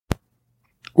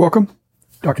Welcome,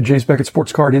 Dr. James Beckett,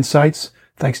 Sports Card Insights.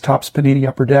 Thanks, Topps, Panini,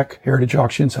 Upper Deck, Heritage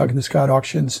Auctions, Hugging the Scott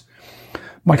Auctions,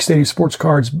 Mike Stadium Sports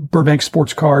Cards, Burbank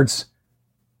Sports Cards,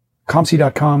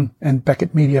 ComC.com, and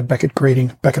Beckett Media, Beckett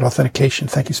Grading, Beckett Authentication.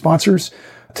 Thank you, sponsors.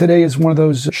 Today is one of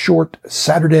those short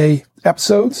Saturday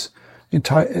episodes.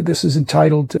 This is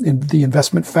entitled The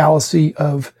Investment Fallacy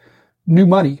of New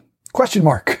Money? ?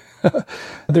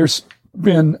 There's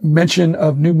been mention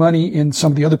of new money in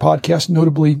some of the other podcasts,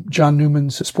 notably John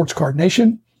Newman's Sports Card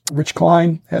Nation. Rich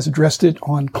Klein has addressed it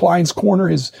on Klein's Corner,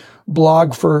 his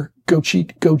blog for Go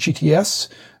Cheat, Go GTS,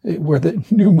 where the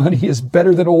new money is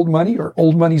better than old money, or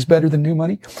old money is better than new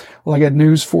money. Well, I got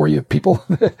news for you, people.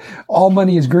 All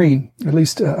money is green. At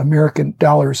least American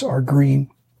dollars are green.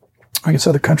 I guess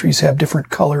other countries have different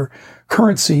color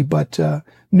currency, but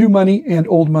new money and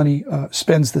old money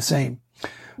spends the same.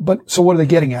 But so what are they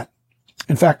getting at?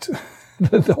 In fact,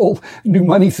 the whole new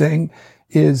money thing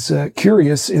is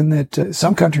curious in that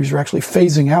some countries are actually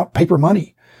phasing out paper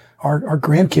money. Our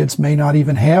grandkids may not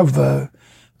even have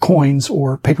coins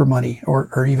or paper money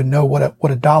or even know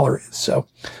what a dollar is. So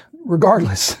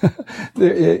regardless,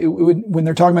 when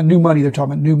they're talking about new money, they're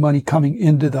talking about new money coming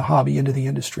into the hobby, into the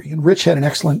industry. And Rich had an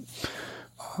excellent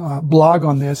blog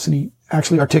on this, and he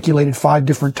actually articulated 5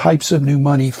 different types of new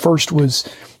money. First was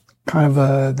kind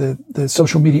of the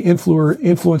social media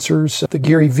influencers. The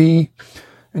Gary V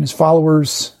and his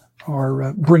followers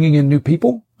are bringing in new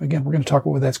people. Again, we're going to talk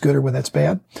about whether that's good or whether that's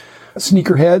bad.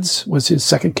 Sneakerheads was his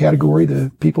second category,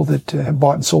 the people that have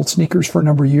bought and sold sneakers for a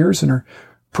number of years and are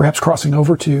perhaps crossing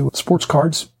over to sports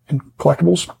cards and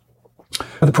collectibles.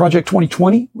 The Project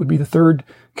 2020 would be the third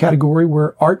category,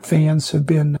 where art fans have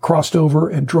been crossed over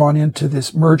and drawn into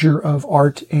this merger of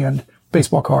art and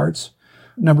baseball cards.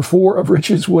 Number 4 of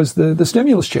Rich's was the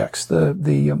stimulus checks,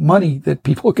 the money that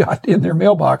people got in their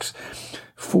mailbox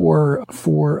for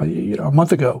a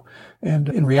month ago. And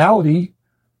in reality,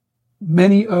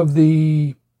 many of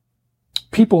the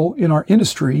people in our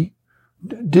industry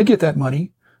did get that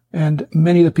money, and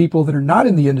many of the people that are not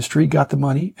in the industry got the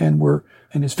money and were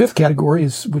in his 5th category,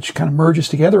 which kind of merges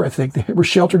together, I think. They were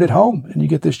sheltered at home, and you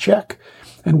get this check.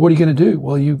 And what are you going to do?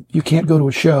 Well, you can't go to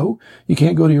a show. You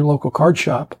can't go to your local card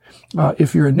shop.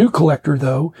 If you're a new collector,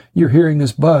 though, you're hearing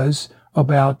this buzz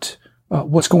about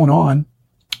what's going on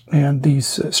and these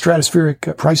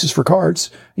stratospheric prices for cards.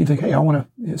 You think, hey,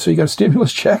 so you got a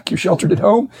stimulus check. You're sheltered at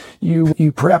home.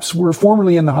 You perhaps were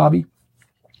formerly in the hobby.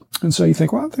 And so you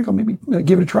think, well, I think I'll maybe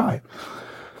give it a try.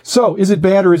 So is it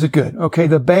bad or is it good? Okay,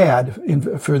 the bad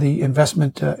for the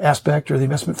investment aspect, or the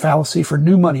investment fallacy for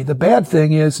new money, the bad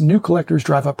thing is new collectors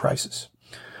drive up prices.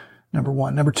 Number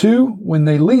 1. Number 2, when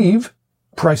they leave,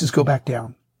 prices go back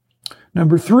down.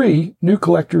 Number 3, new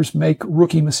collectors make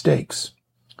rookie mistakes.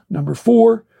 Number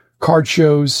 4, card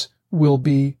shows will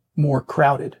be more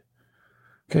crowded.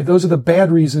 Okay, those are the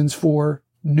bad reasons for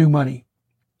new money.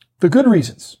 The good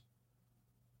reasons.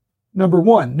 Number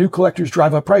 1, new collectors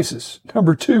drive up prices.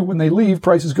 Number 2, when they leave,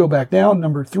 prices go back down.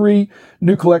 Number 3,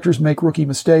 new collectors make rookie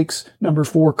mistakes. Number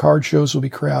 4, card shows will be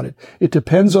crowded. It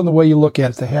depends on the way you look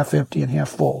at it, the half empty and half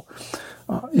full.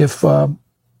 If you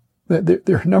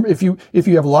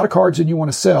have a lot of cards and you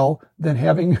want to sell, then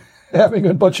having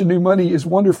a bunch of new money is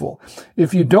wonderful.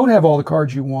 If you don't have all the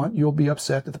cards you want, you'll be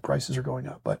upset that the prices are going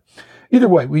up. But either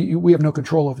way, we have no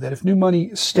control over that. If new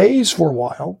money stays for a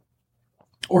while,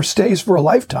 or stays for a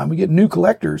lifetime, we get new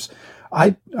collectors,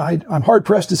 I'm hard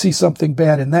pressed to see something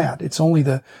bad in that. It's only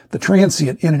the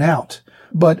transient in and out.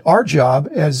 But our job,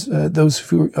 as those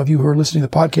of you who are listening to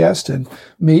the podcast, and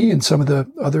me and some of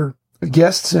the other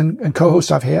guests and co-hosts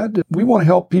I've had, we want to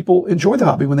help people enjoy the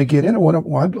hobby when they get in.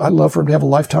 I'd love for them to have a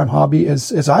lifetime hobby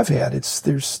as I've had. I'd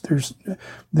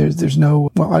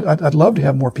love to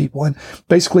have more people. And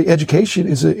basically education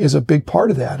is a big part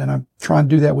of that. And I'm trying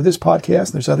to do that with this podcast.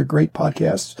 And there's other great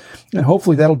podcasts, and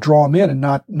hopefully that'll draw them in and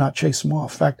not chase them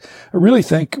off. In fact, I really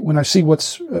think when I see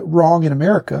what's wrong in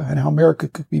America and how America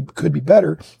could be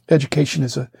better, education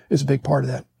is a big part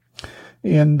of that.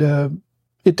 And,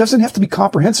 it doesn't have to be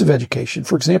comprehensive education.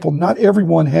 For example, not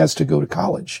everyone has to go to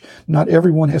college. Not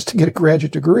everyone has to get a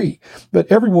graduate degree,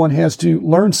 but everyone has to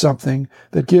learn something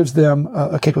that gives them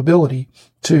a capability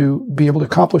to be able to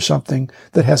accomplish something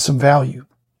that has some value.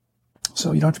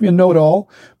 So you don't have to be a know-it-all,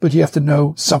 but you have to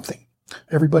know something.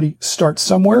 Everybody starts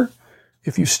somewhere.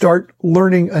 If you start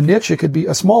learning a niche, it could be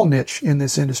a small niche in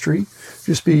this industry.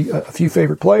 Just be a few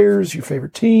favorite players, your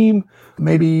favorite team,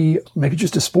 maybe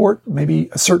just a sport, maybe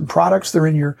a certain products that are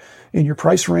in your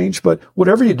price range. But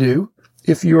whatever you do,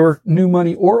 if you're new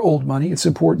money or old money, it's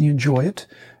important you enjoy it.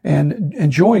 And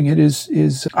enjoying it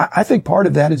is I think part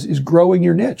of that is growing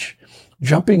your niche.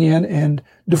 jumping in and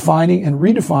defining and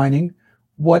redefining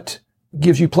what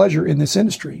gives you pleasure in this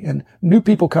industry. And new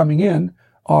people coming in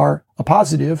are a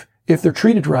positive if they're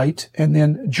treated right and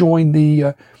then join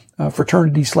the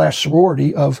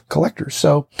fraternity/sorority of collectors.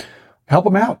 So help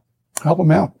them out. Help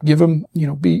them out. Give them,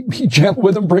 be gentle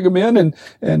with them, bring them in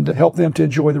and help them to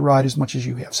enjoy the ride as much as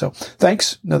you have. So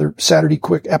thanks. Another Saturday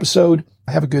quick episode.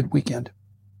 Have a good weekend.